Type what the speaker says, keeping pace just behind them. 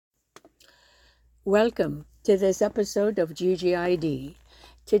Welcome to this episode of GGID.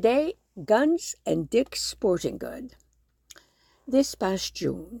 Today, Guns and Dick's Sporting Good. This past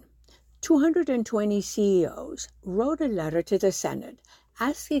June, 220 CEOs wrote a letter to the Senate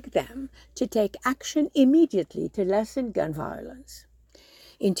asking them to take action immediately to lessen gun violence.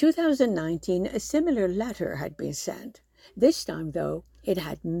 In 2019, a similar letter had been sent. This time, though, it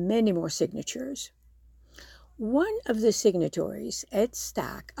had many more signatures. One of the signatories, Ed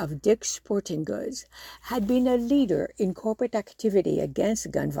Stack of Dick's Sporting Goods, had been a leader in corporate activity against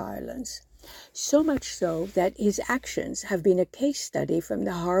gun violence, so much so that his actions have been a case study from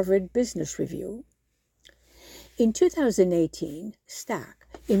the Harvard Business Review. In 2018, Stack,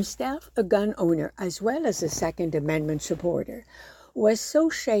 himself a gun owner as well as a Second Amendment supporter, was so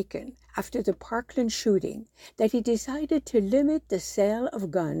shaken after the Parkland shooting that he decided to limit the sale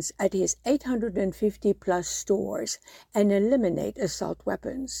of guns at his 850-plus stores and eliminate assault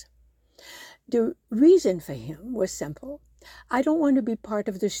weapons. The reason for him was simple. "I don't want to be part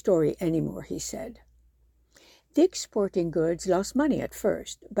of the story anymore," he said. Dick's Sporting Goods lost money at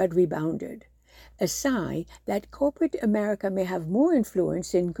first, but rebounded, a sign that corporate America may have more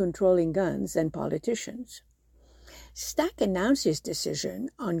influence in controlling guns than politicians. Stack announced his decision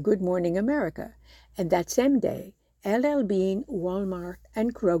on Good Morning America, and that same day, LL Bean, Walmart,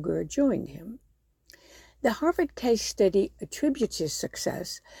 and Kroger joined him. The Harvard case study attributes his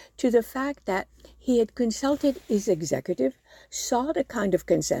success to the fact that he had consulted his executive, sought a kind of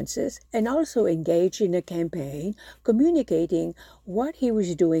consensus, and also engaged in a campaign communicating what he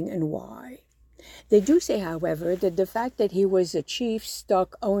was doing and why. They do say, however, that the fact that he was a chief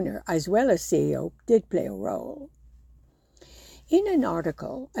stock owner as well as CEO did play a role. In an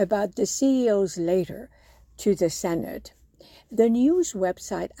article about the CEO's letter to the Senate, the news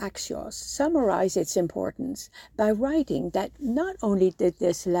website Axios summarized its importance by writing that not only did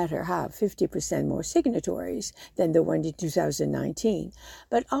this letter have 50% more signatories than the one in 2019,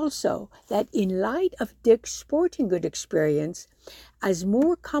 but also that in light of Dick's Sporting Good experience, as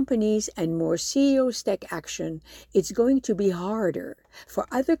more companies and more CEOs take action, it's going to be harder for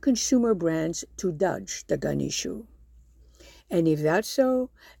other consumer brands to dodge the gun issue. And if that's so,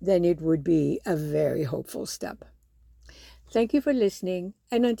 then it would be a very hopeful step. Thank you for listening,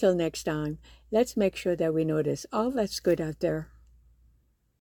 and until next time, let's make sure that we notice all that's good out there.